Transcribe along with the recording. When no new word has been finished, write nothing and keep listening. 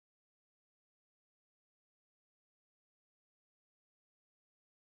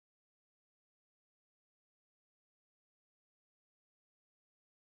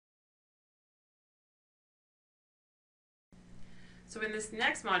So in this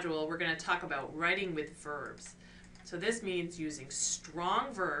next module, we're going to talk about writing with verbs. So this means using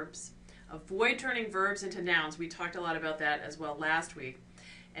strong verbs, avoid turning verbs into nouns. We talked a lot about that as well last week.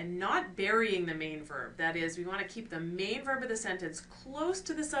 And not burying the main verb. That is, we want to keep the main verb of the sentence close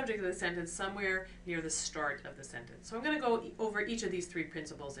to the subject of the sentence, somewhere near the start of the sentence. So I'm going to go over each of these three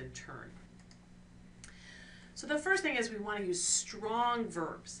principles in turn. So the first thing is we want to use strong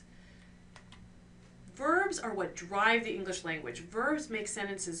verbs. Verbs are what drive the English language. Verbs make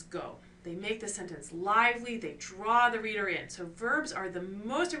sentences go. They make the sentence lively. They draw the reader in. So verbs are the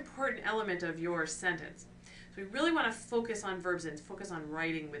most important element of your sentence. So we really want to focus on verbs and focus on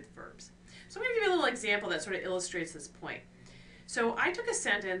writing with verbs. So I'm going to give you a little example that sort of illustrates this point. So I took a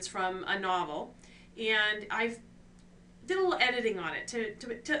sentence from a novel and I did a little editing on it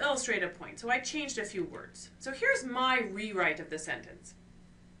to illustrate a point. So I changed a few words. So here's my rewrite of the sentence.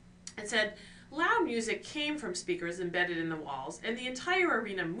 It said, loud music came from speakers embedded in the walls, and the entire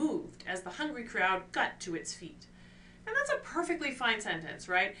arena moved as the hungry crowd got to its feet. And that's a perfectly fine sentence,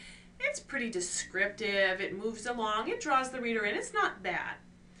 right? It's pretty descriptive, it moves along, it draws the reader in, it's not bad.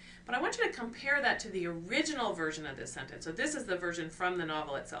 But I want you to compare that to the original version of this sentence. So this is the version from the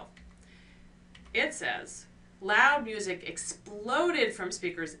novel itself. It says, loud music exploded from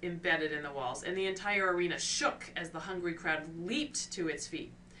speakers embedded in the walls, and the entire arena shook as the hungry crowd leaped to its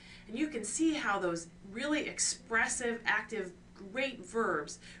feet. And you can see how those really expressive, active, great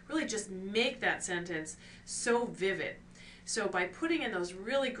verbs really just make that sentence so vivid. So by putting in those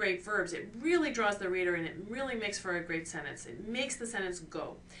really great verbs, it really draws the reader in, it really makes for a great sentence. It makes the sentence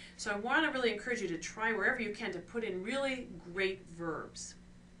go. So I want to really encourage you to try wherever you can to put in really great verbs.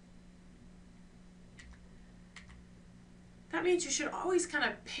 That means you should always kind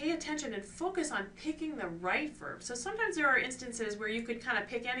of pay attention and focus on picking the right verb. So sometimes there are instances where you could kind of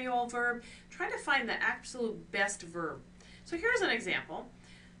pick any old verb, try to find the absolute best verb. So here's an example.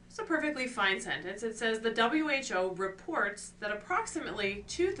 It's a perfectly fine sentence. It says the WHO reports that approximately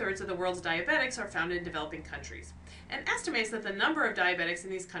 2/3 of the world's diabetics are found in developing countries and estimates that the number of diabetics in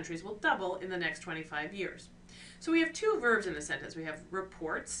these countries will double in the next 25 years. So we have two verbs in the sentence. We have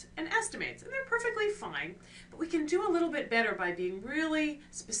reports and estimates, and they're perfectly fine, but we can do a little bit better by being really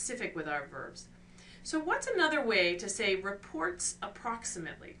specific with our verbs. So what's another way to say reports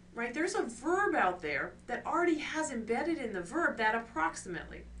approximately, right? There's a verb out there that already has embedded in the verb that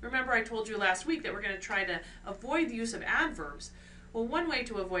approximately. Remember I told you last week that we're going to try to avoid the use of adverbs. Well, one way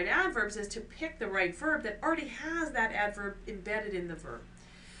to avoid adverbs is to pick the right verb that already has that adverb embedded in the verb.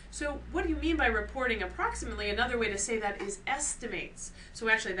 So what do you mean by reporting approximately? Another way to say that is estimates. So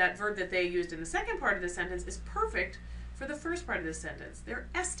actually that verb that they used in the second part of the sentence is perfect for the first part of the sentence. They're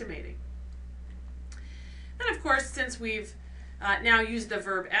estimating. And of course, since we've now used the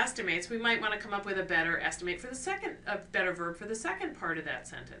verb estimates, we might want to come up with a better estimate for a better verb for the second part of that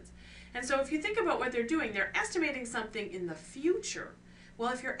sentence. And so if you think about what they're doing, they're estimating something in the future.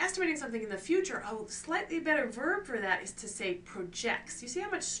 Well, if you're estimating something in the future, a slightly better verb for that is to say projects. You see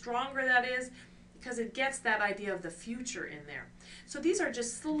how much stronger that is? Because it gets that idea of the future in there. So these are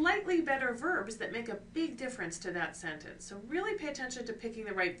just slightly better verbs that make a big difference to that sentence. So really pay attention to picking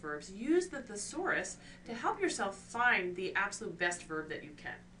the right verbs. Use the thesaurus to help yourself find the absolute best verb that you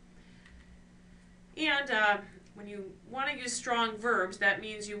can. And when you want to use strong verbs, that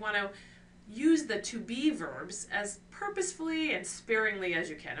means you want to use the to be verbs as purposefully and sparingly as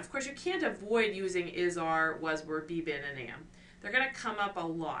you can. Of course, you can't avoid using is, are, was, were, be, been, and am. They're going to come up a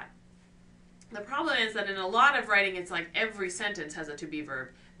lot. The problem is that in a lot of writing, it's like every sentence has a to be verb.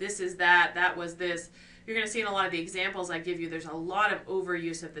 This is that, that was this. You're going to see in a lot of the examples I give you, there's a lot of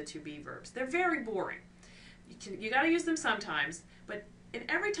overuse of the to be verbs. They're very boring. You got to use them sometimes, but in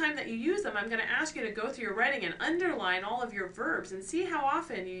every time that you use them, I'm going to ask you to go through your writing and underline all of your verbs and see how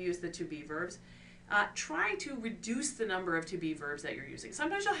often you use the to be verbs. Try to reduce the number of to be verbs that you're using.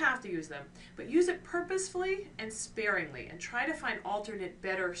 Sometimes you'll have to use them, but use it purposefully and sparingly and try to find alternate,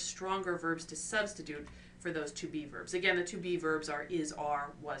 better, stronger verbs to substitute for those to be verbs. Again, the to be verbs are is,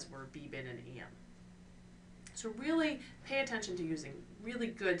 are, was, were, be, been, and am. So really pay attention to using really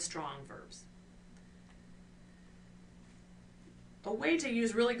good, strong verbs. A way to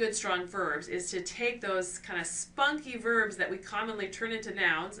use really good, strong verbs is to take those kind of spunky verbs that we commonly turn into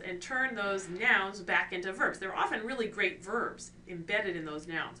nouns and turn those nouns back into verbs. They're often really great verbs embedded in those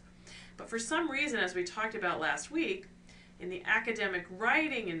nouns. But for some reason, as we talked about last week, in the academic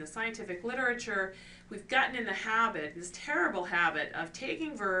writing, in the scientific literature, we've gotten in the habit, this terrible habit, of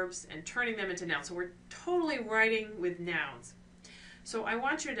taking verbs and turning them into nouns. So we're totally writing with nouns. So I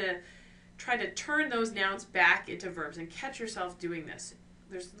want you to try to turn those nouns back into verbs and catch yourself doing this.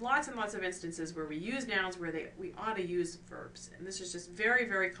 There's lots and lots of instances where we use nouns where we ought to use verbs. And this is just very,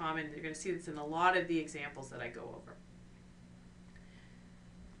 very common. You're going to see this in a lot of the examples that I go over.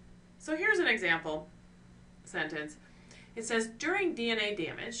 So here's an example sentence. It says, during DNA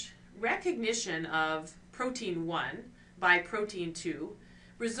damage, recognition of protein 1 by protein 2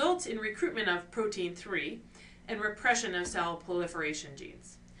 results in recruitment of protein 3 and repression of cell proliferation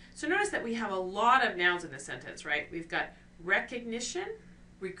genes. So notice that we have a lot of nouns in this sentence, right? We've got recognition,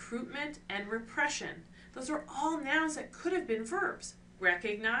 recruitment, and repression. Those are all nouns that could have been verbs.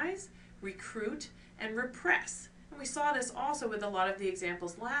 Recognize, recruit, and repress. And we saw this also with a lot of the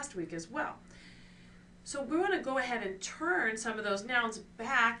examples last week as well. So we want to go ahead and turn some of those nouns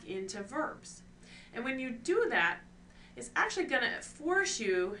back into verbs. And when you do that, it's actually going to force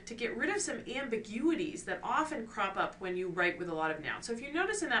you to get rid of some ambiguities that often crop up when you write with a lot of nouns. So if you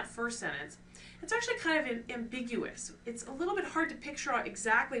notice in that first sentence, it's actually kind of ambiguous. It's a little bit hard to picture out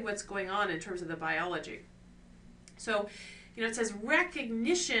exactly what's going on in terms of the biology. So, it says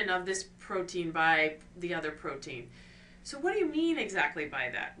recognition of this protein by the other protein. So what do you mean exactly by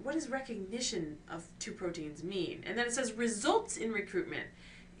that? What does recognition of two proteins mean? And then it says results in recruitment.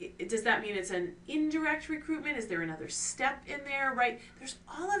 Does that mean it's an indirect recruitment? Is there another step in there, right? There's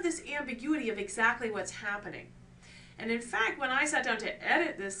all of this ambiguity of exactly what's happening. And in fact, when I sat down to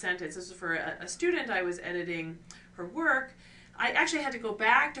edit this sentence, this was for a student, I was editing her work, I actually had to go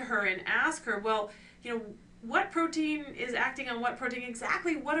back to her and ask her, well, what protein is acting on what protein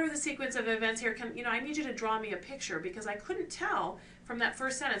exactly? What are the sequence of events here? I need you to draw me a picture, because I couldn't tell from that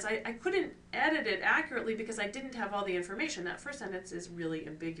first sentence. I couldn't edit it accurately because I didn't have all the information. That first sentence is really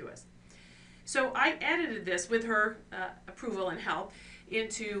ambiguous. So I edited this with her approval and help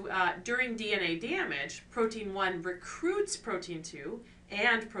into during DNA damage, protein 1 recruits protein 2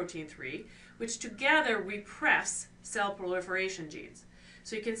 and protein 3, which together repress cell proliferation genes.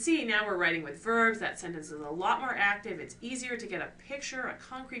 So you can see now we're writing with verbs. That sentence is a lot more active. It's easier to get a picture, a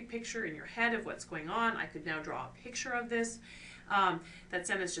concrete picture in your head of what's going on. I could now draw a picture of this. That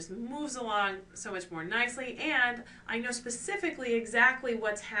sentence just moves along so much more nicely, and I know specifically exactly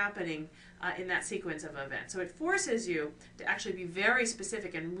what's happening in that sequence of events. So it forces you to actually be very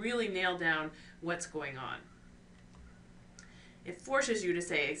specific and really nail down what's going on. It forces you to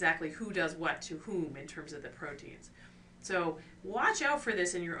say exactly who does what to whom in terms of the proteins. So watch out for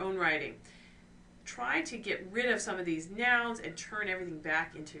this in your own writing. Try to get rid of some of these nouns and turn everything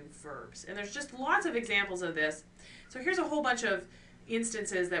back into verbs. And there's just lots of examples of this. So here's a whole bunch of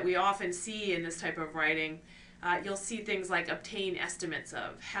instances that we often see in this type of writing. You'll see things like obtain estimates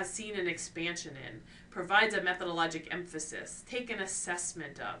of, has seen an expansion in, provides a methodologic emphasis, take an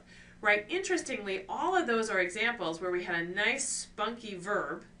assessment of. Right? Interestingly, all of those are examples where we had a nice spunky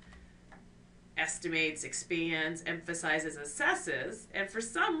verb, estimates, expands, emphasizes, assesses, and for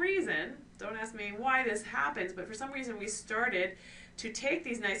some reason, don't ask me why this happens, but for some reason we started to take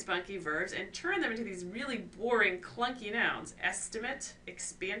these nice spunky verbs and turn them into these really boring, clunky nouns. Estimate,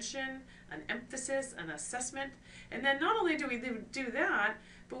 expansion, an emphasis, an assessment. And then not only do we do that,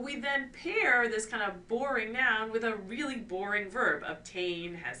 but we then pair this kind of boring noun with a really boring verb.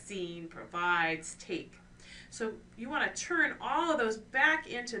 Obtain, has seen, provides, take. So you want to turn all of those back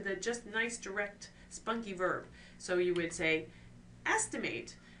into the just nice, direct, spunky verb. So you would say,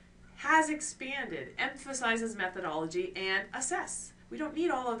 estimate, has expanded, emphasizes methodology, and assess. We don't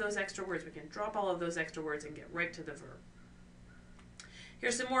need all of those extra words. We can drop all of those extra words and get right to the verb.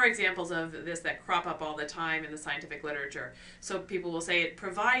 Here's some more examples of this that crop up all the time in the scientific literature. So people will say it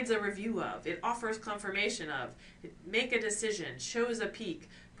provides a review of, it offers confirmation of, it make a decision, shows a peak,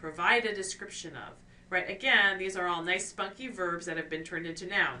 provide a description of. Right, again, these are all nice spunky verbs that have been turned into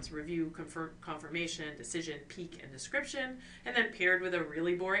nouns. Review, confirmation, decision, peak, and description. And then paired with a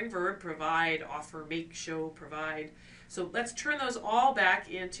really boring verb, provide, offer, make, show, provide. So let's turn those all back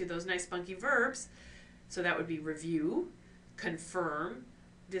into those nice spunky verbs. So that would be review, confirm,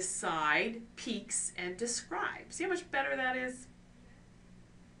 decide, peaks, and describe. See how much better that is?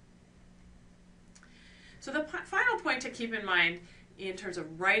 So the final point to keep in mind in terms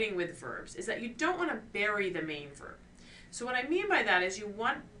of writing with verbs is that you don't want to bury the main verb. So what I mean by that is you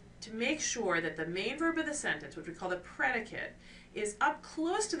want to make sure that the main verb of the sentence, which we call the predicate, is up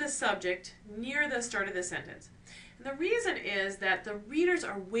close to the subject near the start of the sentence. And the reason is that the readers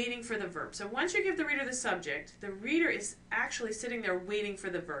are waiting for the verb. So once you give the reader the subject, the reader is actually sitting there waiting for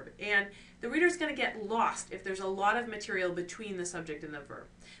the verb. And the reader is going to get lost if there's a lot of material between the subject and the verb.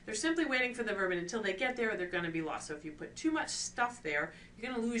 They're simply waiting for the verb, and until they get there, they're going to be lost. So if you put too much stuff there,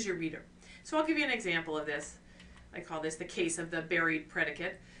 you're going to lose your reader. So I'll give you an example of this. I call this the case of the buried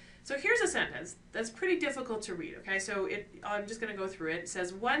predicate. So here's a sentence that's pretty difficult to read, okay? So I'm just going to go through it. It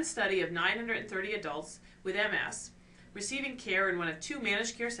says, one study of 930 adults with MS receiving care in one of 2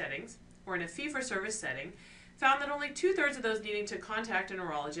 managed care settings or in a fee-for-service setting found that only 2/3 of those needing to contact a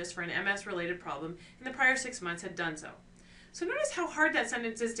neurologist for an MS-related problem in the prior 6 months had done so. So notice how hard that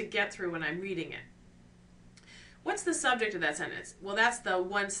sentence is to get through when I'm reading it. What's the subject of that sentence? Well, that's the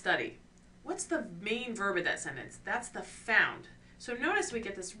one study. What's the main verb of that sentence? That's the found. So notice we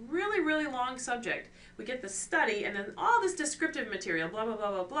get this really, really long subject. We get the study and then all this descriptive material, blah, blah,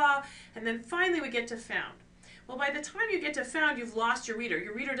 blah, blah, blah, and then finally we get to found. Well, by the time you get to found, you've lost your reader.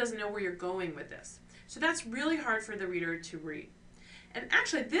 Your reader doesn't know where you're going with this. So that's really hard for the reader to read. And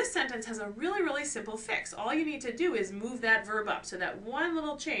actually, this sentence has a really, really simple fix. All you need to do is move that verb up. So that one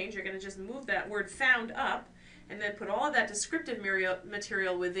little change, you're going to just move that word found up and then put all of that descriptive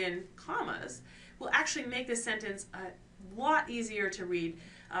material within commas will actually make this sentence a lot easier to read.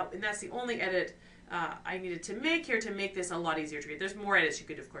 And that's the only edit I needed to make here to make this a lot easier to read. There's more edits you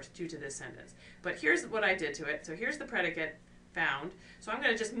could, of course, do to this sentence. But here's what I did to it. So here's the predicate, found. So I'm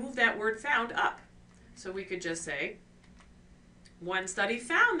going to just move that word found up. So we could just say, one study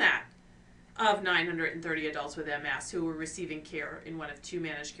found that of 930 adults with MS who were receiving care in one of 2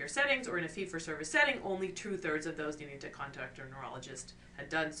 managed care settings or in a fee-for-service setting, only 2/3 of those needing to contact a neurologist had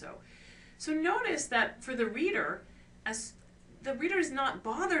done so. So notice that for the reader, as the reader is not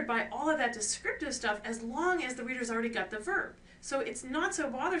bothered by all of that descriptive stuff as long as the reader's already got the verb. So it's not so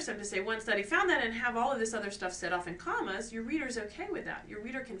bothersome to say one study found that and have all of this other stuff set off in commas. Your reader's okay with that. Your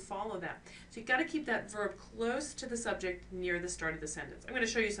reader can follow that. So you've got to keep that verb close to the subject near the start of the sentence. I'm going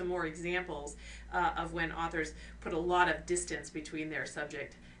to show you some more examples of when authors put a lot of distance between their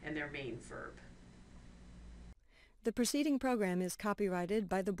subject and their main verb. The preceding program is copyrighted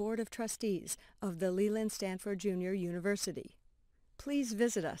by the Board of Trustees of the Leland Stanford Junior University. Please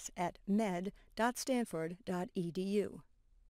visit us at med.stanford.edu.